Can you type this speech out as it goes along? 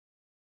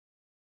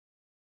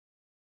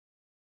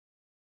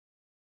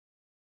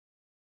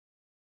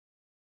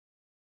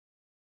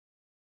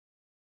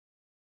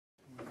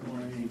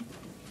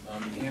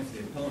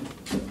appellant,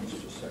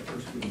 Mr.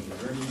 Sikorsky, is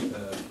there any,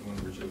 if you want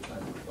to reserve time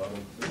for rebuttal,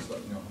 please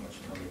let me know how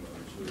much time you want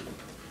to reserve.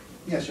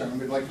 Yes, Your Honor,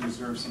 we'd like to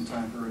reserve some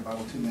time for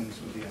rebuttal. 2 minutes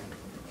would be adequate.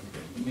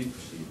 Okay, you may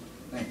proceed.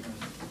 Thank you.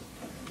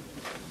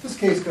 This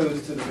case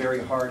goes to the very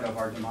heart of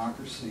our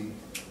democracy,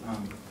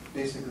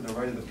 basically the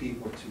right of the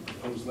people to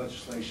propose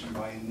legislation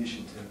by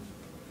initiative.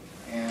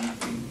 And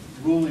the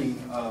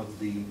ruling of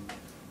the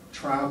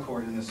trial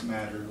court in this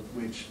matter,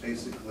 which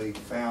basically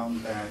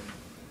found that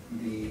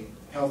the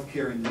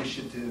healthcare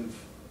initiative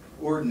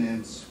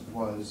ordinance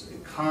was a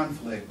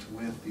conflict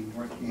with the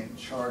North Canton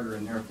Charter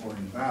and therefore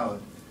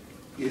invalid,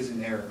 is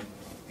an error.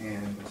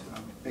 And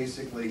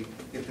basically,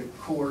 if the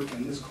court,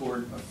 and this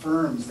court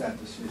affirms that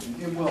decision,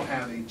 it will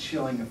have a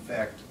chilling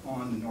effect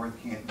on the North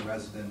Canton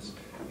residents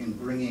in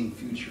bringing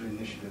future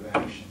initiative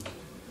actions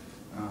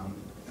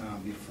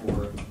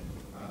before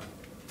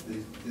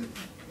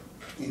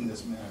in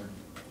this matter.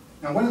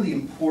 Now, one of the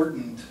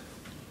important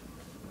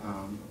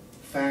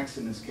facts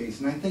in this case,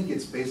 and I think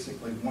it's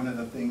basically one of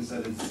the things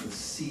that is the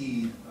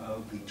seed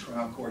of the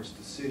trial court's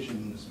decision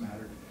in this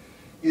matter,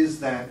 is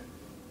that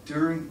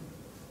during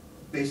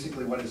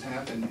basically what has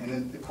happened, and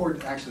then the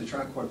court, actually the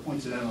trial court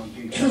points it out on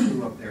page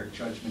 2 of their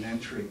judgment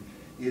entry,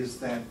 is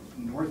that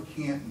North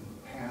Canton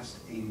passed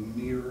a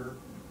mirror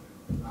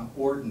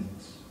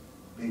ordinance,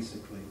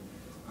 basically,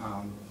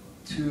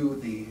 to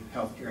the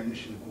healthcare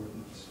initiative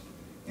ordinance.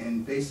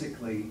 And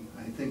basically,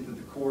 I think that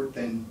the court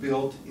then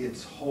built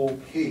its whole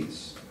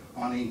case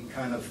on a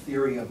kind of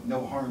theory of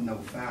no harm, no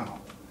foul,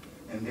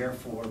 and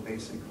therefore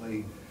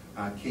basically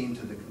came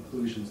to the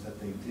conclusions that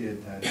they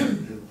did, that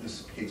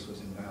this case was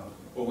invalid.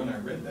 Well, when I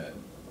read that,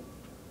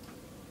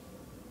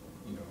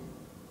 you know,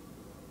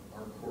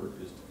 our court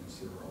is to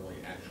consider only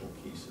actual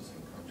cases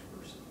in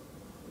controversy.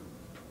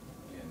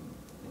 And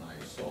when I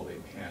saw they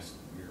passed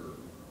mirror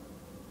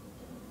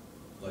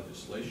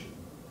legislation,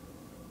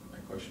 my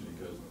question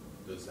because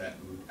does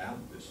that moot out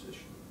this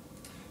issue?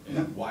 And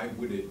no. Why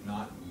would it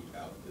not moot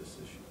out this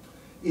issue?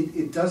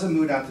 It doesn't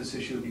moot out this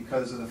issue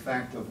because of the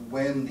fact of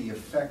when the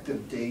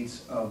effective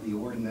dates of the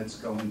ordinance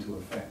go into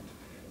effect.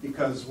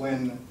 Because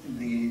when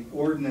the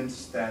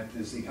ordinance that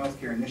is the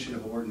healthcare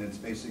initiative ordinance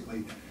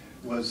basically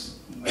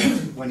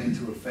went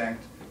into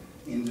effect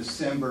in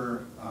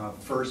December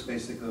 1st,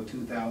 basically of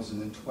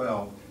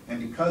 2012,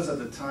 and because of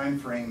the time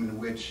frame in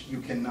which you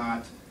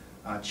cannot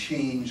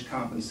change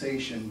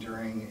compensation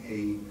during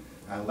a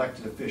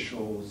elected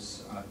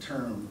official's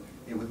term,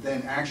 it would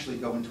then actually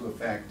go into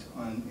effect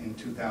in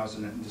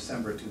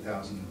December of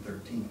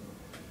 2013.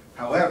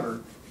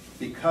 However,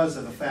 because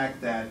of the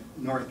fact that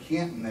North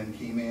Canton then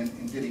came in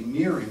and did a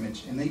mirror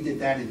image, and they did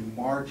that in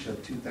March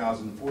of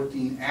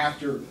 2014,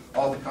 after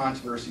all the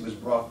controversy was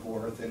brought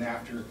forth and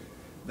after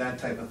that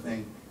type of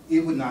thing,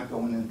 it would not go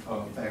into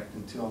effect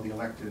until the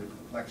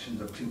elections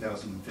of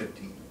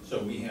 2015.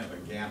 So we have a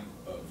gap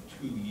of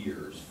 2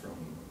 years from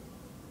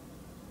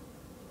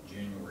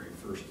January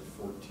 1st of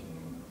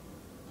 14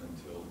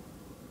 until,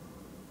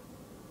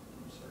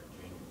 I'm sorry,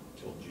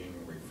 until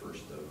January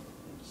 1st of...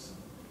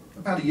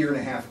 About a 1.5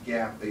 year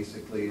gap,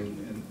 basically,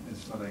 and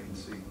it's what I can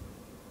see.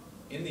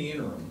 In the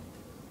interim,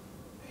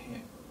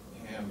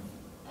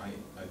 I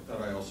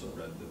thought I also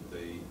read that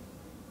they,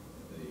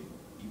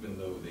 even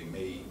though they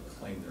may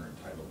claim they're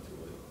entitled to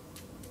it,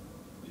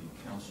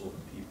 the council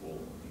of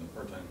people and the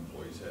part-time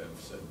employees have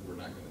said, we're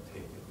not going to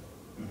take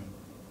it.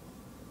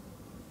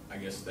 I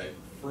guess that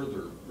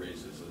further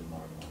raises in my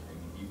mind,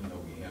 even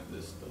though we have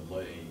this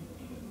delay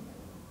in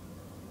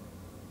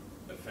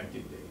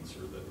effective dates,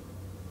 or that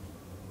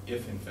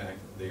if in fact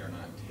they are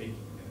not taking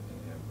it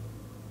and have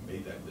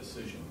made that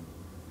decision,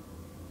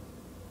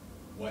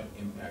 what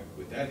impact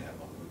would that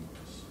have on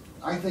mootness?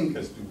 I think,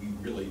 because do we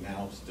really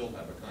now still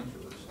have a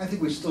controversy? I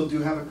think we still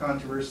do have a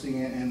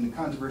controversy, and the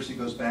controversy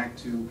goes back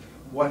to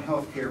what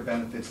health care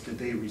benefits did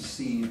they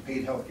receive,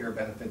 paid health care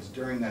benefits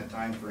during that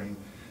time frame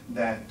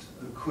that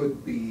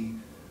could be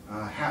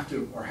have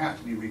to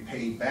be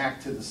repaid back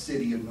to the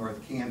city of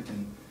North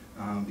Canton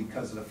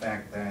because of the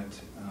fact that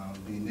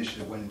the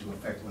initiative went into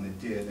effect when it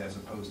did, as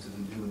opposed to the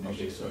new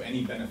initiative. Okay, so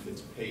any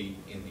benefits paid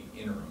in the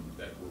interim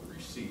that were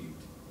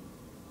received,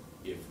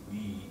 if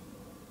the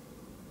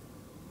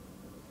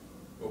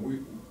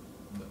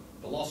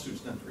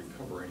lawsuit's not to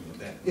recover any of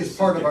that. It's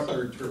part of our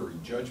declaratory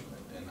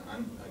judgment, and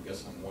I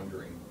guess I'm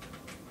wondering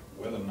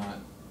whether or not.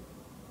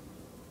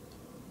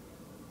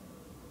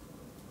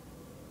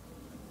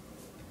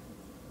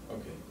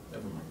 Okay,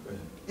 never mind. Go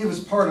ahead. It was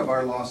part of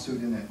our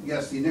lawsuit in it.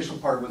 Yes, the initial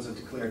part was a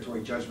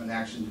declaratory judgment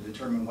action to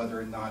determine whether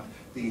or not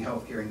the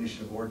healthcare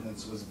initiative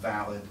ordinance was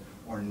valid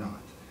or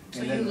not. So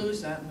and you then,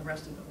 lose that and the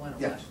rest of it went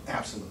away? Yes,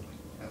 absolutely.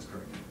 That's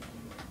correct.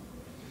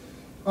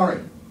 All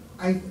right.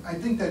 I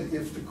think that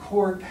if the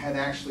court had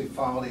actually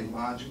followed a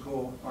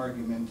logical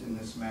argument in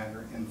this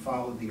matter and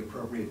followed the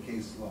appropriate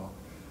case law,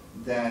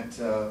 that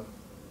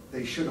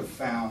they should have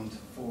found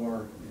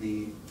for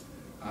the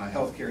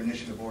healthcare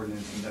initiative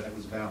ordinance and that it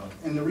was valid.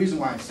 And the reason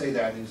why I say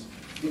that is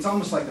it's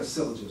almost like a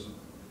syllogism,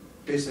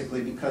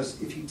 basically,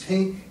 because if you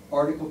take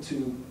Article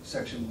 2,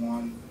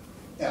 Section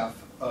 1F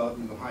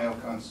of the Ohio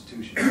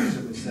Constitution,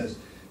 it says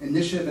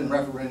initiative and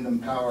referendum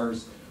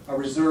powers are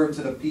reserved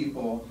to the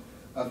people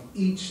of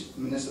each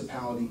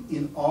municipality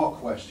in all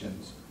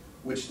questions,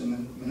 which the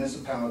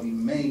municipality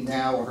may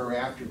now or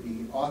hereafter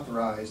be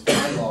authorized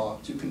by law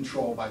to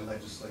control by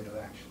legislative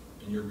action.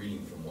 And you're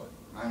reading from what?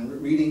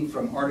 I'm reading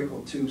from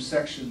Article 2,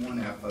 Section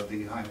 1F of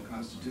the Ohio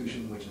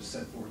Constitution, which is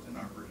set forth in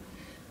our brief.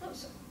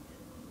 So,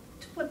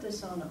 to put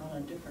this on a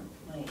different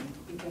plane,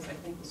 because I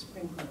think the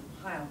Supreme Court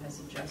of Ohio has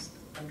addressed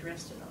it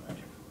on a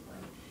different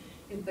plane.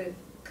 If the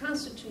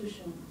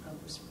Constitution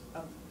of the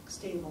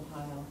State of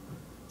Ohio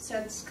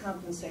sets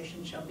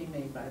compensation shall be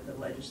made by the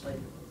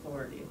legislative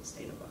authority of the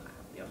State of Ohio.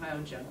 The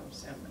Ohio General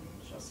Assembly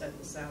shall set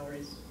the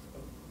salaries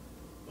of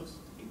most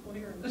people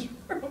here in this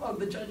room, of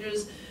the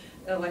judges,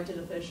 elected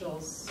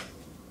officials,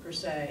 per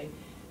se,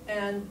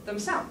 and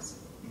themselves.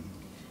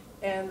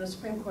 And the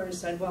Supreme Court has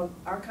said, well,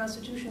 our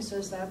Constitution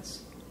says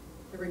that's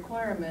the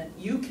requirement.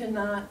 You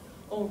cannot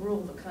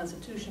overrule the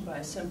Constitution by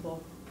a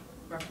simple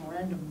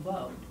referendum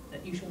vote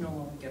that you should no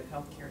longer give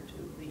health care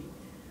to the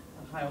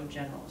Ohio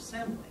General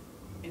Assembly.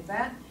 If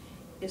that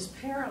is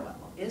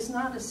parallel, is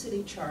not a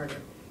city charter,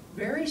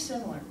 very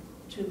similar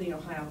to the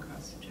Ohio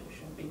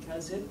Constitution,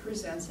 because it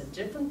presents a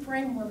different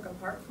framework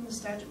apart from the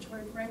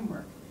statutory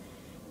framework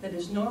that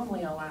is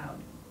normally allowed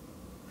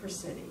for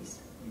cities,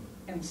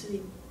 and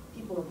city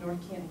people of North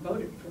Canton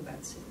voted for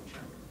that city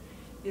charter.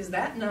 Is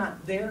that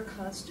not their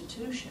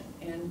constitution,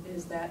 and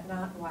is that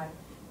not why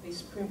the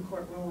Supreme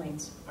Court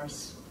rulings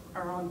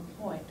are on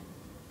point,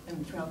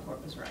 and the trial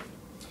court was right?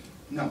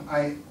 No,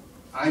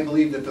 I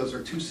believe that those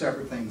are two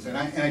separate things, and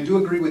I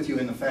do agree with you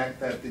in the fact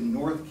that the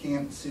North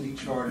Canton City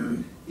Charter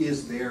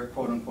is their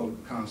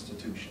quote-unquote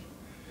constitution.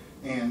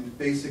 And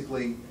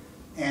basically,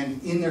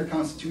 and in their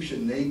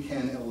constitution, they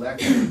can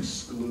elect to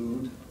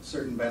exclude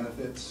certain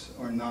benefits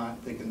or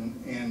not. They can,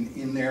 and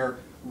in their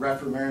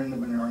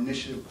referendum and our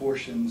initiative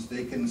portions,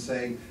 they can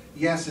say,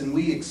 yes, and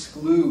we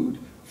exclude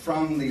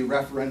from the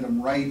referendum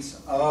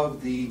rights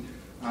of the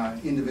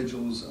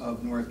individuals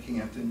of North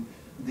Canton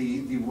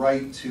the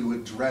right to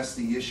address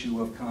the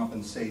issue of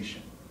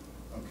compensation.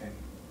 Okay,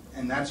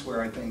 and that's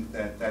where I think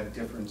that that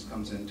difference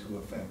comes into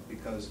effect,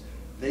 because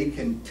they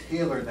can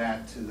tailor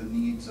that to the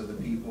needs of the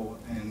people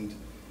and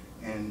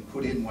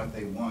put in what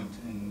they want,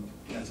 and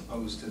as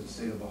opposed to the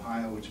state of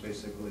Ohio, which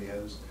basically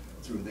has,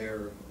 through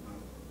their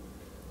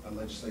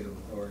legislative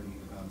authority,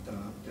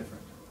 done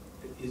different.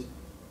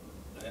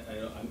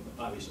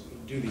 Obviously, we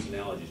do these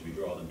analogies, we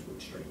draw them to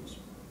extremes.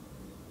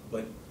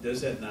 But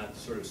does that not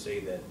sort of say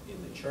that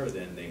in the charter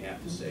then they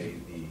have to say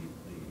the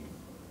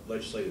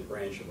legislative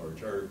branch of our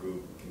charter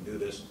group can do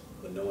this,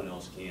 but no one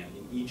else can?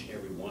 In each and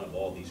every one of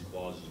all these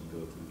clauses we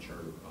go through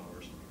charter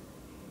powers.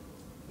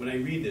 When I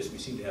read this, we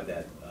seem to have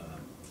that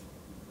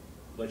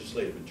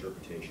legislative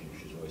interpretation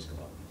issues always come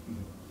up.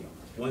 You know,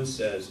 one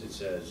says, it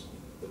says,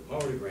 the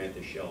power to grant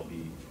this shall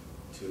be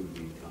to the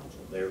council.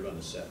 They're going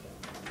to set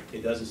that.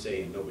 It doesn't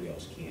say and nobody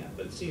else can,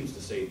 but it seems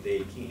to say they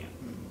can.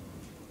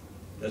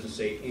 It doesn't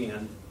say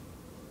and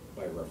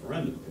by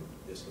referendum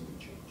this can be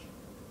changed.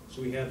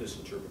 So we have this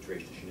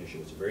interpretation issue.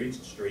 It's a very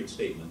straight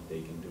statement,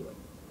 they can do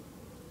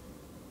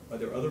it. Are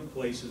there other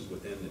places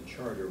within the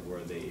charter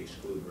where they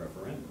exclude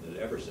referendum that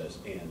it ever says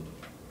and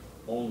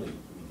only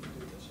we can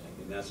do this?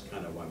 And that's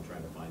kind of what I'm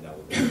trying to find out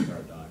with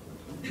our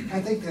document.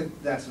 I think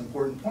that that's an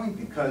important point,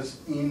 because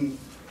in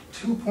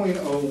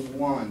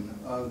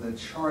 2.01 of the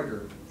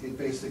charter, it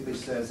basically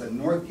says that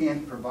North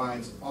Canton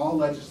provides all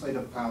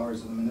legislative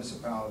powers of the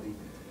municipality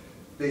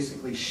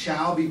basically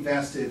shall be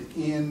vested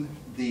in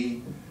the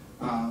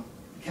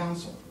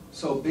council.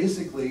 So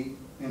basically,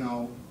 you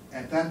know,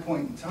 at that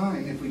point in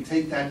time, if we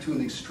take that to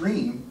an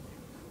extreme,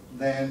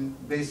 then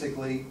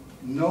basically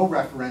no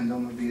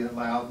referendum would be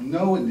allowed,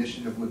 no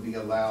initiative would be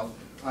allowed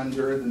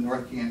under the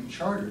North Canton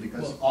Charter,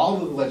 because all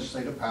of the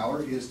legislative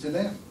power is to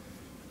them.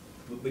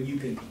 But you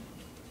can,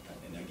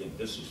 and again,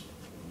 this is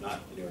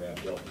not an area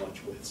I've dealt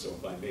much with, so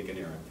if I make an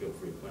error, feel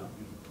free to point out.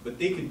 But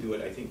they can do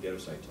it, I think the other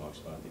side talks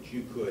about, that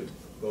you could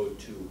vote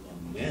to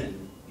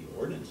amend the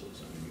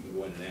ordinances. I mean, you can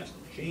go in and ask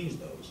to change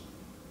those,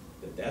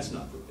 that's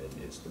not forbidden.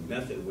 It's the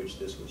method in which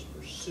this was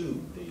pursued,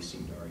 they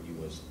seem to argue,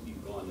 was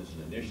you've gone as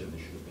an initiative,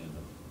 there should have been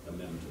an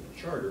amendment to the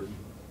charter,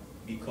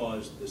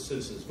 because the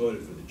citizens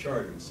voted for the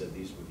charter and said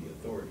these were the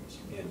authorities.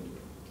 And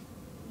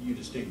you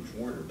distinguish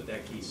Warner, but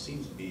that case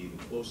seems to be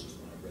the closest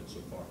one I've read so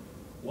far.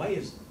 Why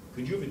is,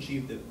 could you have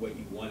achieved what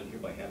you wanted here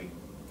by having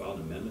filed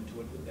an amendment to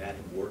it? Would that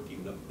have worked,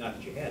 even though, not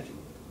that you had to,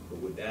 but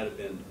would that have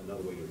been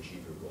another way to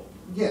achieve your goal?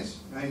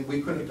 Yes,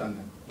 we could have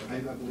done that. I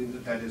believe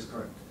that that is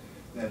correct.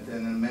 That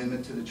an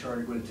amendment to the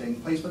charter would have taken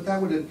place, but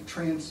that would have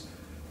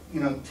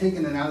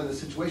taken it out of the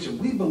situation.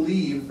 We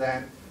believe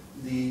that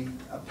the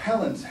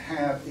appellants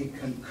have a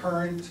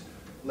concurrent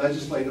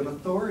legislative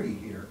authority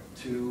here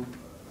to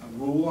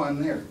rule on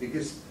there,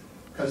 because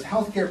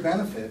healthcare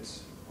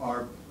benefits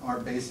are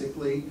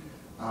basically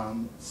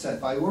set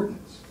by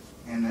ordinance,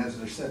 and as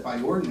they're set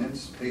by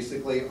ordinance,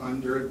 basically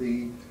under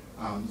the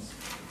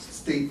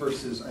State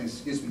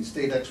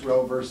Ex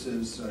Rel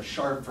versus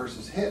Sharp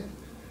versus HIP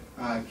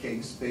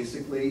case,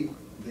 basically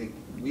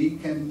we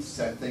can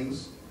set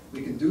things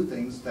we can do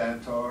things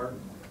that are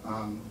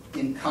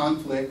in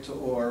conflict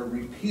or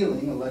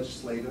repealing a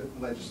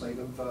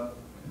legislative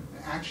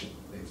action,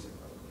 basically.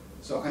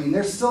 So, I mean,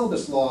 there's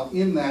syllabus law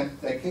in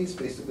that case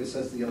basically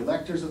says the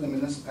electors of the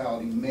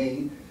municipality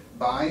may,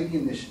 by the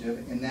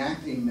initiative,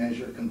 enact a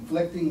measure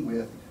conflicting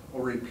with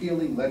or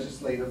repealing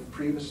legislative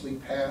previously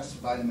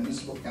passed by the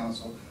municipal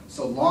council,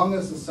 so long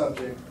as the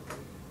subject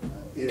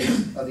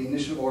is of the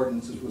initiative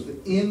ordinances was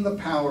within the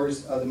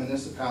powers of the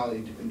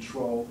municipality to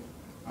control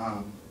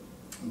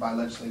by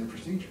legislative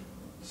procedure.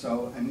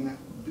 So, I mean,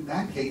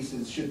 that case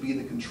should be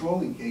the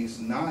controlling case,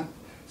 not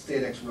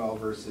State Ex Rel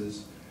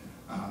versus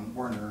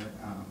Werner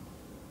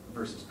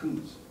versus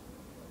Kuntz.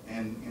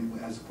 And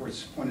as the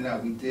court's pointed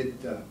out, we did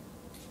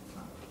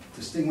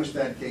distinguish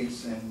that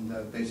case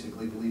and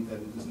basically believe that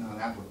it is not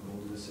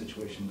applicable to this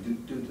situation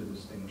due to the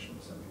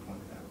distinguishments that we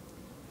pointed out.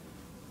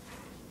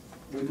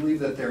 We believe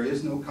that there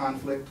is no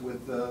conflict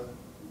with the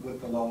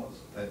laws,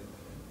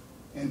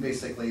 and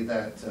basically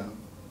that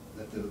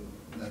the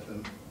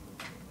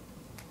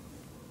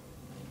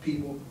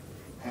people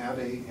have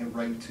a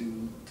right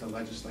to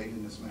legislate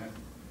in this matter,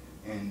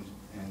 and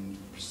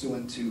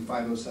pursuant to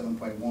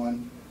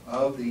 507.1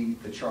 of the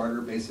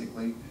charter,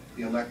 basically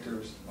the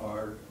electors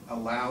are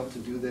allowed to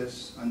do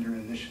this under an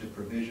initiative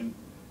provision,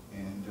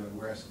 and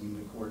we're asking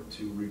the court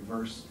to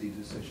reverse the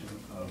decision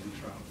of the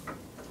trial.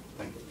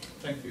 Thank you.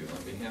 Thank you.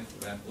 On behalf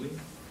of Appley.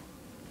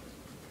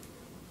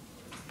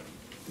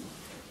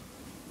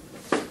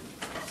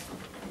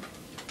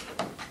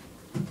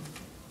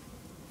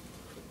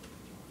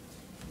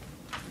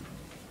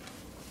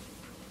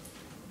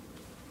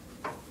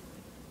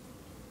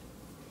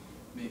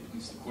 May it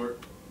please the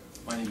court.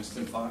 My name is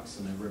Tim Fox,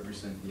 and I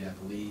represent the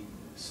Appley,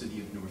 City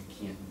of North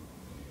Canton.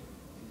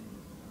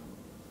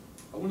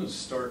 I want to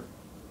start,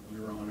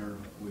 Your Honor,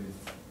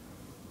 with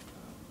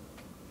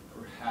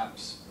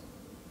perhaps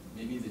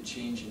maybe the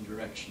change in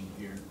direction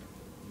here.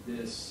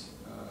 This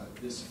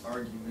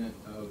argument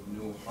of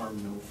no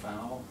harm, no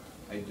foul,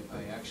 I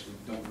actually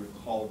don't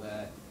recall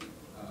that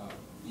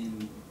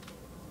in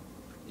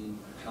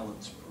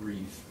appellant's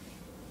brief.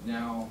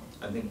 Now,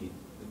 I think the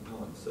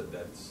appellant said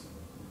that's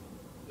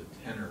the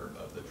tenor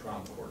of the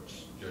trial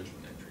court's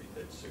judgment entry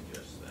that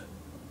suggests that.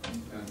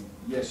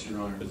 yes,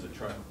 Your Honor. Because the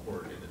trial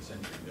court in its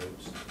entry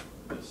notes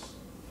this.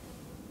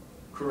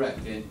 Correct,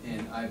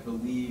 and I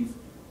believe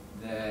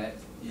that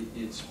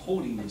its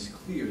holding is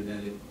clear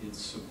that it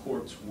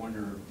supports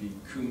Werner v.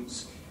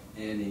 Kuntz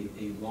and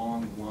a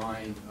long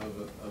line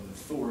of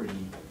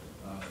authority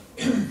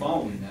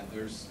following that.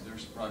 There's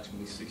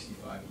approximately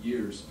 65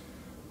 years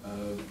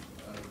of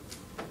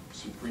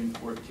Supreme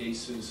Court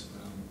cases.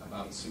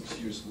 About 6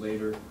 years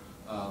later,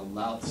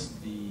 Lautz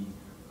v.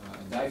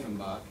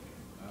 Diefenbach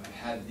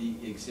had the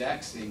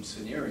exact same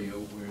scenario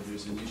where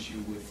there's an issue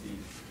with the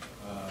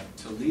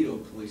Toledo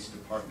Police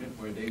Department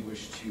where they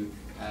wish to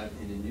have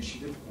an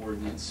initiative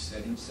ordinance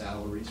setting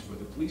salaries for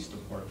the police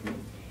department,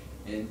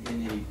 and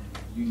in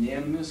a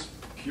unanimous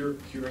per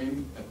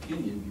curiam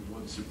opinion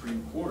before the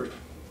Supreme Court,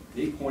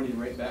 they pointed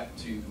right back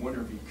to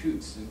Werner v.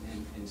 Kuntz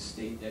and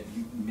state that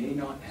you may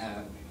not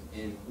have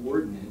an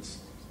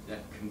ordinance that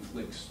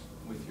conflicts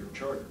with your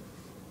charter.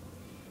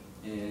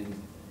 And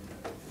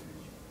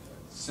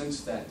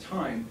since that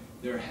time,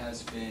 there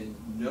has been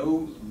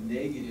no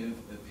negative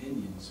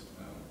opinions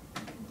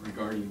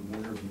regarding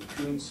Werner v.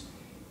 Kuntz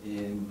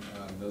in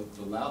the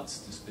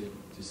Lautz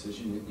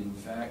decision. In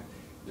fact,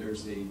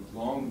 there's a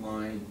long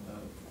line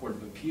of Court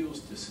of Appeals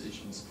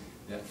decisions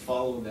that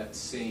follow that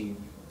same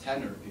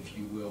tenor, if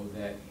you will,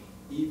 that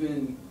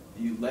even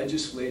the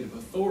legislative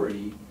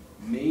authority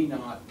may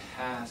not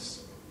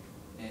pass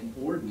an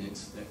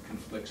ordinance that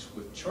conflicts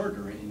with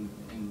charter. And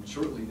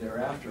shortly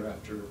thereafter,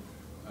 after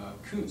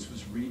Kuntz,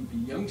 was Reed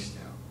v.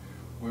 Youngstown,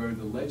 where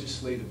the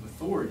legislative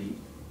authority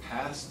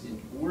passed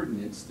an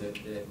ordinance that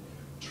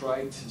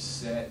tried to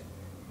set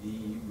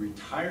the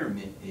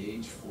retirement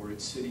age for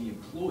its city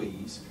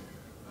employees,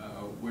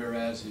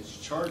 whereas its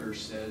charter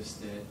says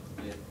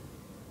that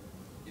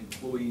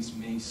employees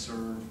may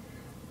serve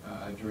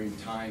during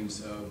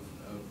times of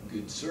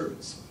good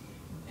service.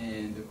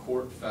 And the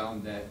court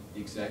found that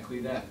exactly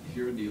that.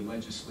 Here the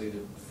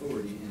legislative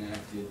authority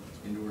enacted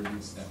an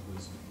ordinance that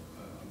was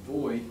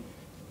void,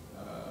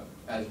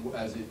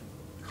 as it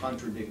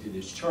contradicted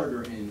its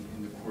charter, and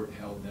the court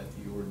held that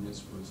the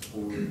ordinance was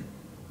void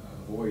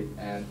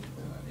ad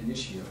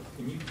initio.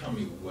 Can you tell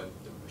me what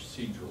the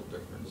procedural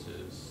difference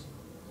is,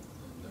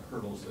 and the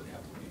hurdles that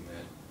have to be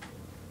met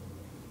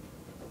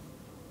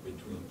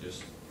between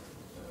just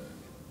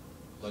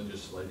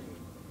legislating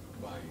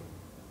by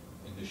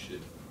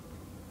initiative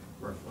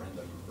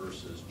referendum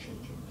versus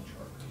changing the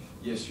charter?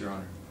 Yes, Your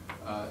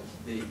Honor.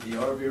 They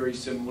are very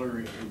similar.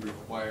 It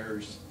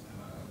requires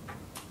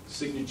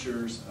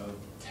signatures of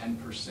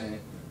 10%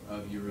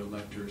 of your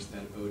electors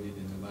that voted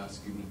in the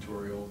last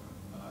gubernatorial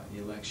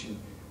election.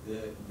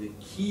 The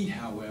key,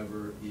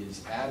 however,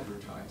 is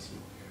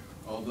advertising.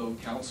 Although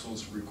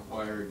council's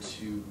required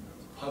to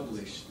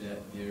publish that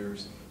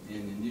there's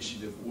an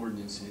initiative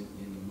ordinance in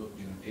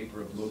a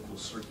paper of local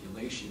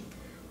circulation,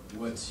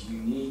 what's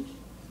unique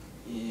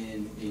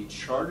in a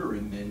charter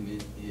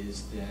amendment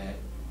is that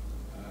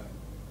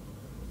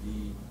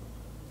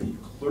the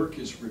clerk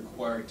is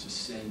required to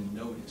send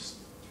notice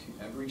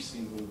to every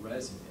single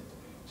resident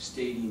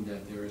stating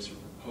that there is a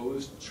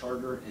proposed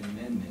charter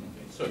amendment.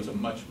 So it's a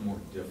much more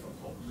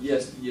difficult.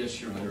 Yes,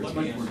 yes, Your Honor. Let It's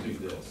me much more ask you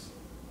difficult. this.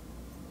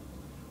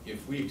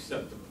 If we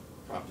accept the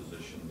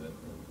proposition that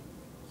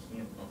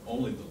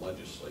only the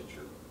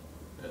legislature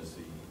has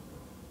the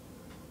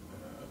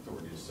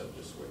authority to set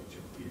this wage,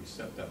 if we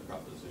accept that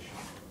proposition,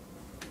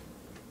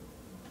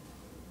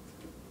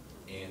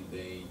 and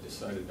they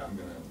decided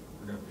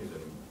we're gonna pay the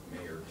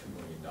mayor $2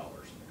 million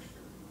next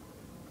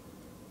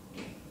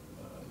year.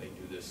 They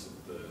do this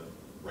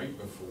right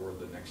before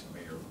the next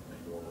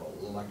mayoral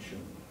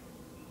election,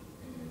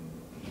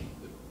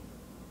 and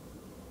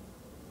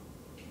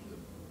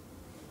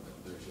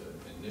there's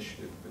an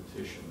initiative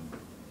petition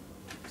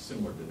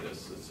similar to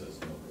this that says,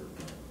 no, we're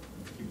gonna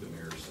keep the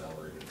mayor's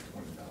salary at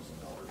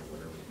 $20,000 or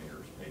whatever the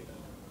mayor's paid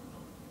them.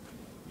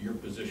 Your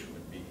position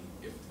would be,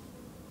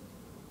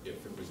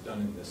 if it was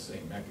done in this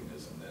same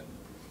mechanism, then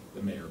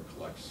the mayor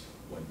collects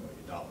 $1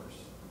 million.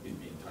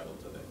 He'd be entitled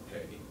to that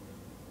pay.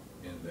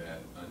 And that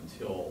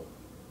until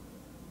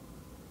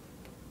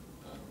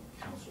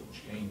council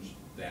changed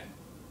that,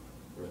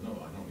 or no,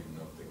 I don't even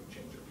know if they could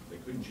change it. They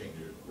couldn't change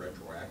it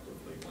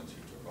retroactively once he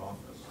took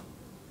office.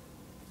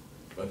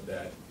 But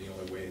that the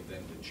only way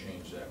then to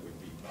change that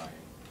would be by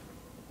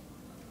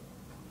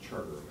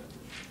charter amendment.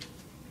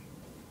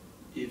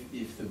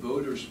 If the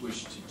voters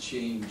wish to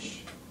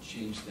change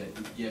that,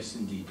 yes,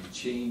 indeed, to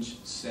change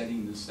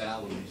setting the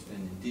salaries,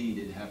 then indeed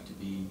it'd have to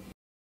be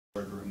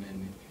charter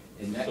amendment.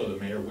 And that, so the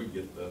mayor would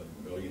get the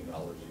 $1 million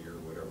a year,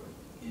 whatever.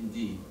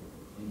 Indeed,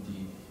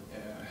 indeed.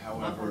 A lot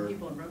more However,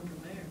 people run for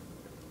mayor.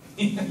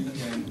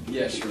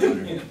 yes, Your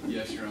Honor.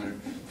 Yes, Your Honor.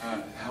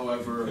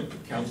 However,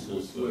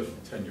 Council's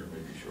tenure may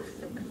be short.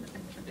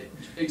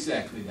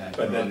 exactly that.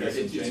 But Your then Honor.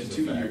 doesn't It's change a the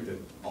 2-year. fact that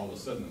all of a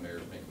sudden the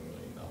mayor's making $1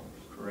 million.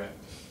 Correct.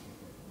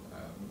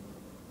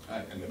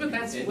 And But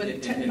that's And- with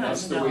and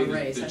that's the way $10,000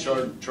 raise. the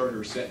I mean.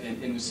 charter set,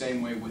 and in the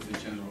same way with the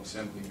General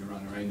Assembly, Your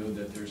Honor. I know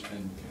that there's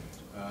been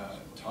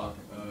talk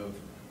of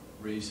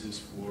raises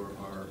for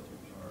our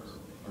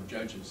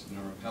judges and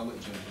our appellate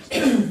judges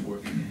and so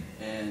forth.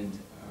 And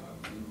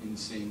in the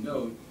same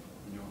note,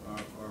 you know,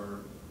 our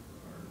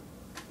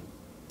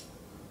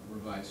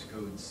revised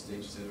code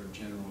states that our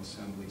General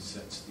Assembly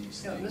sets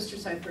these No, things. Mr.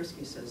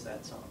 Cypersky says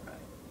that's all right.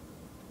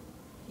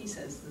 He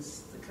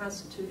says the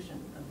Constitution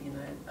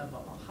of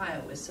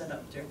Ohio is set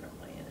up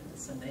differently, and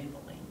it's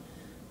enabling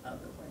of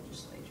the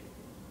legislature.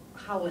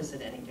 How is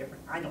it any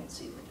different? I don't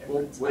see the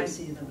difference. Well, I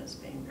see them as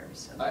being very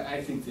similar.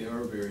 I think they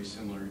are very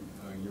similar,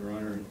 Your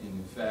Honor, and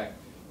in fact,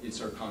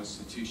 it's our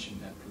Constitution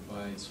that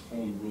provides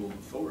home rule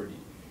authority.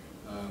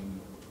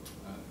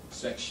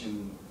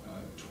 Section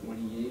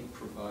 28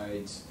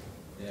 provides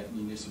that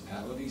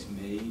municipalities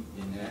may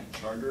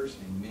enact charters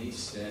and may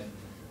set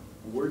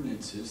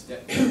ordinances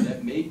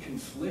that may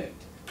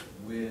conflict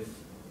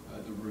with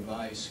the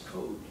revised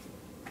code.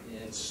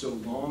 And so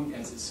long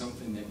as it's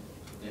something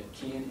that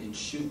can and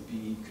should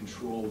be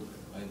controlled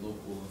by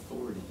local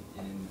authority.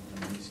 And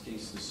in these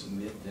cases,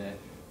 submit that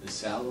the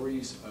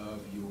salaries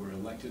of your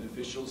elected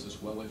officials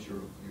as well as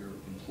your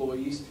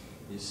employees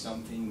is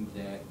something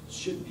that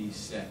should be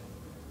set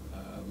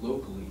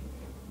locally.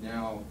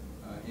 Now,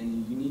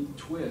 in a unique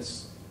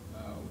twist,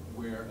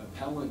 where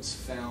appellants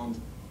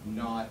found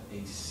not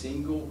a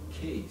single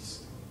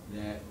case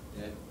that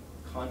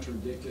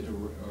contradicted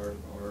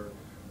or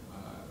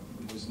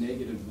was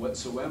negative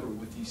whatsoever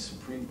with these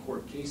Supreme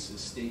Court cases,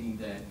 stating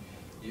that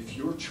if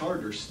your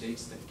charter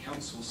states that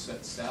council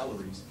sets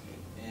salaries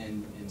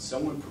and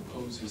someone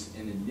proposes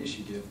an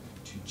initiative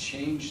to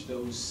change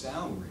those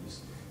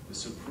salaries, the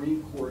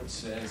Supreme Court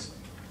says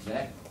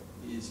that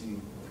is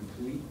in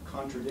complete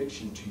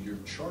contradiction to your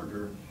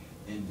charter,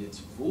 and it's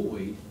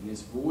void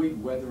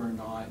whether or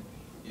not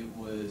it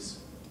was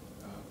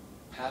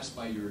passed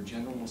by your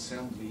General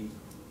Assembly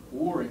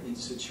or in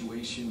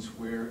situations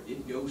where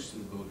it goes to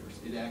the voters.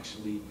 It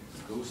actually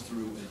goes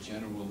through a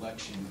general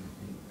election,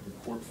 and the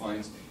court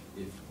finds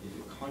if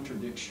it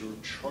contradicts your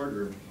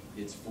charter,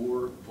 it's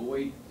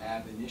void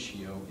ab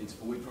initio, it's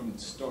void from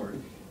its start.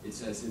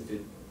 It's as if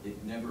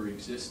it never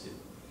existed.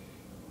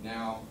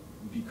 Now,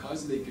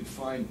 because they could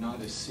find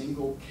not a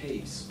single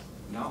case,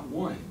 not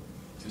one,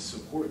 to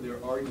support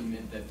their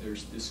argument that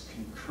there's this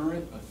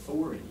concurrent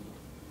authority,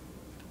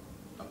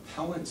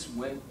 appellants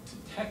went to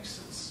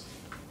Texas,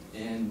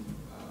 and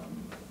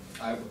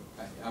I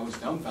was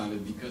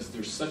dumbfounded because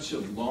there's such a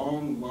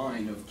long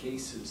line of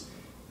cases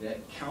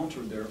that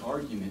counter their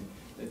argument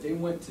that they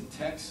went to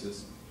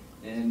Texas,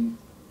 and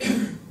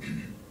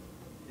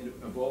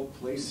of all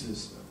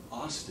places,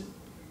 Austin,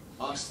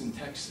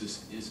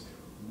 Texas is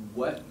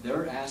what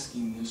they're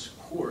asking this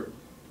court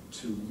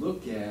to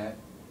look at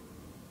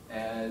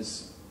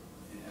as,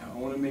 I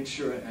want to make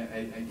sure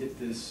I get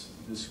this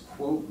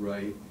quote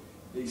right.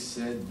 They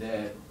said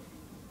that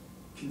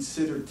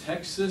consider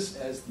Texas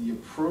as the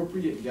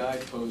appropriate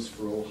guidepost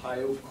for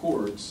Ohio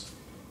courts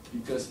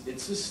because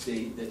it's a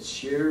state that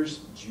shares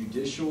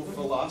judicial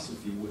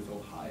philosophy with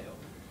Ohio.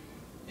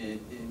 And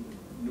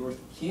North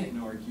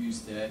Canton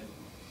argues that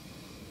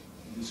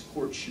this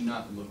court should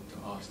not look to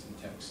Austin,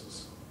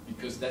 Texas,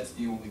 because that's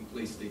the only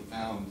place they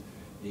found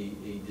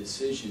a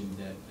decision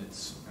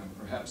that's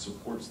perhaps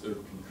supports their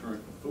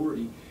concurrent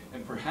authority,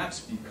 and perhaps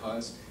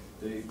because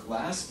the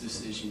Glass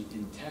decision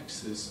in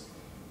Texas,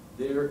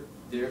 there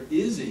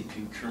is a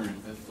concurrent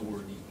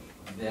authority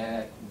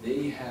that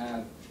they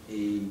have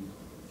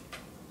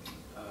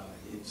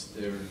it's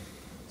their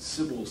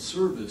civil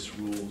service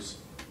rules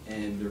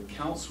and their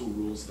council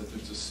rules, that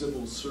there's a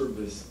Civil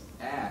Service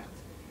Act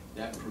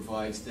that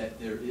provides that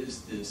there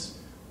is this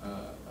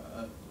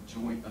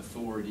joint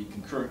authority,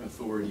 concurrent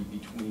authority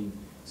between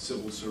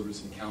civil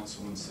service and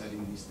council in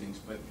setting these things.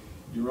 But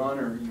Your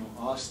Honor,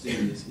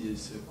 Austin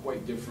is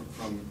quite different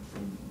from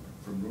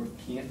North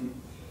Canton,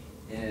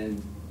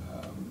 and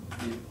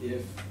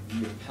if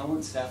the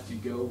appellants have to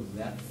go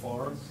that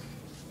far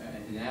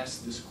and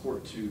ask this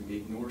court to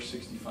ignore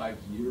 65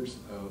 years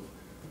of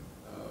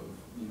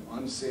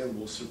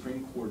unassailable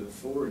Supreme Court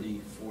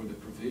authority for the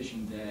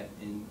provision that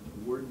an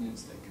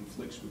ordinance that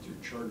conflicts with your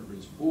charter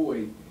is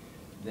void,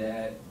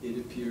 that it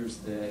appears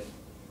that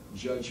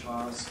Judge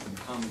Haas and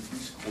Common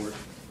Pleas Court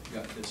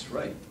got this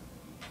right.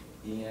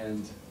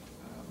 And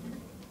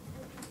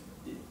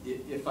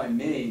if I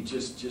may,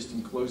 just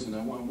in closing,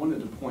 I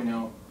wanted to point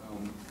out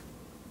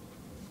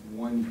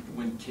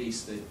one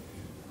case that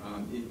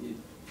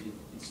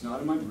it's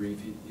not in my brief.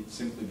 It's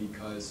simply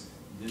because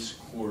this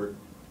court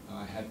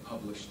had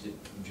published it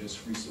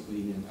just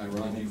recently, and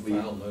ironically,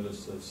 you filed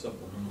notice of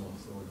supplemental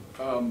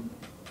authority.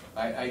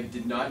 I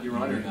did not, Your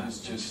Honor. It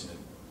was just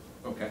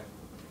okay.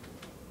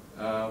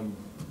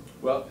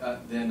 Well,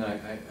 then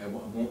I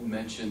won't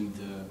mention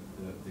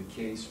the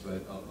case,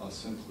 but I'll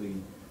simply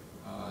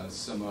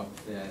sum up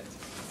that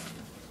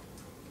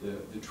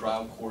the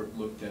trial court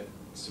looked at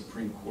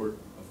Supreme Court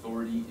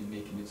authority in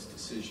making its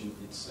decision.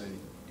 It cited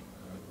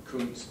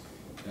Kuntz.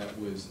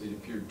 It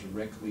appeared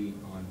directly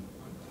on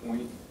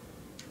point.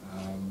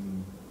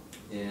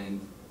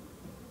 And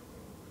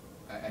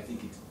I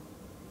think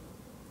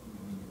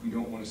we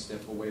don't want to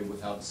step away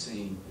without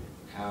saying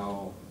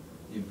how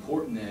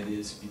important that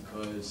is,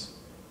 because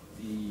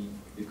the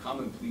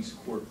Common Pleas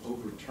Court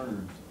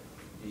overturned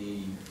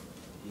a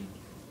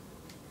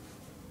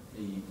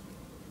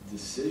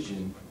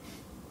decision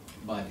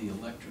by the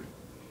electorate,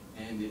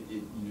 and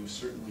it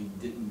certainly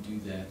didn't do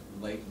that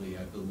lightly.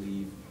 I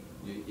believe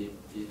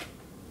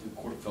the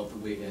court felt the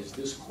way, as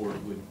this court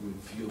would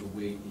feel the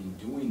way in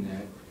doing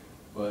that,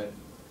 but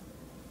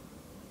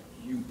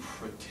you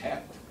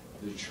protect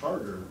the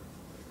charter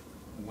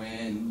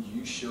when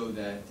you show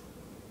that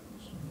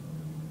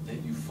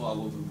you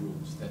follow the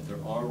rules, that there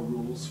are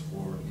rules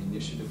for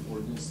initiative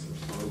ordinance,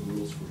 there are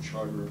rules for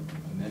charter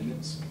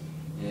amendments,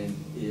 and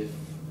if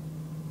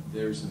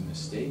there's a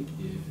mistake,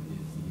 if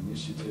the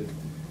initiative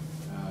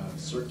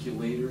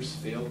circulators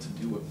fail to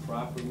do it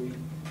properly,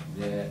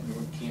 that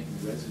North Canton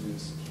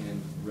residents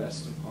can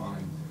rest upon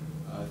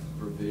the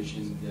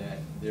provision that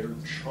their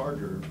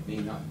charter may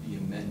not be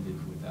amended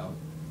without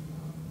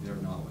their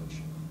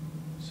knowledge.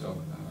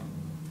 So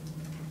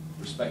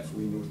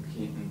respectfully, North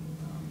Canton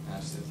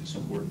asks that this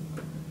court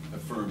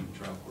affirm the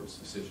trial court's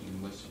decision,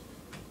 unless the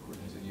court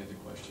has any other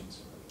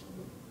questions.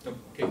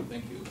 Okay,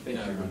 thank you. Thank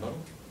you.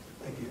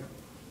 Thank you.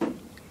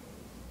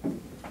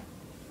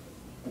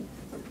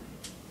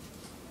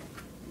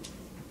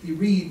 The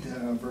Reed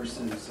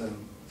versus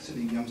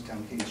City of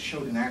Youngstown case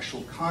showed an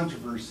actual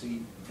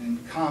controversy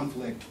and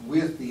conflict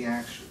with the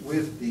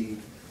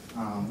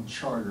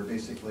charter,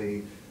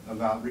 basically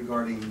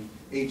regarding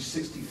age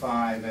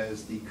 65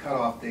 as the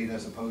cutoff date,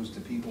 as opposed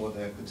to people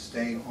that could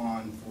stay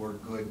on for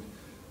good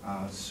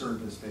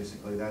service,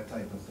 basically that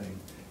type of thing.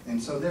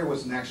 And so there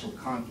was an actual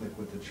conflict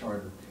with the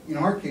charter. In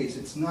our case,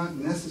 it's not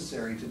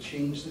necessary to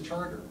change the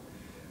charter.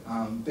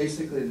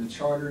 Basically, the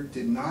charter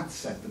did not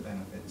set the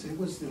benefits. It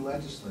was the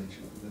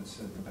legislature that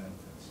set the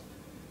benefits.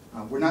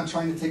 We're not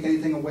trying to take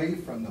anything away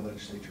from the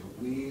legislature.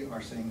 We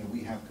are saying that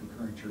we have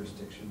concurrent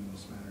jurisdiction in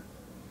this matter.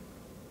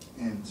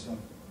 And so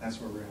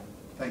that's where we're at.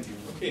 Thank you.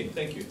 Okay,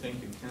 thank you,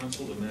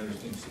 counsel. The matter is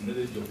being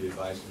submitted. You'll be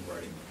advised in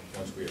writing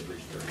once we have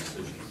reached our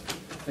decision.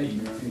 Thank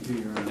you, Your Honor. Thank you,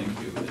 Your Honor. Thank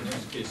you. The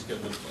next case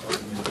scheduled for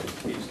argument is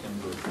case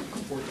number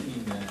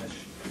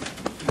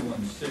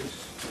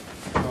 14-P16.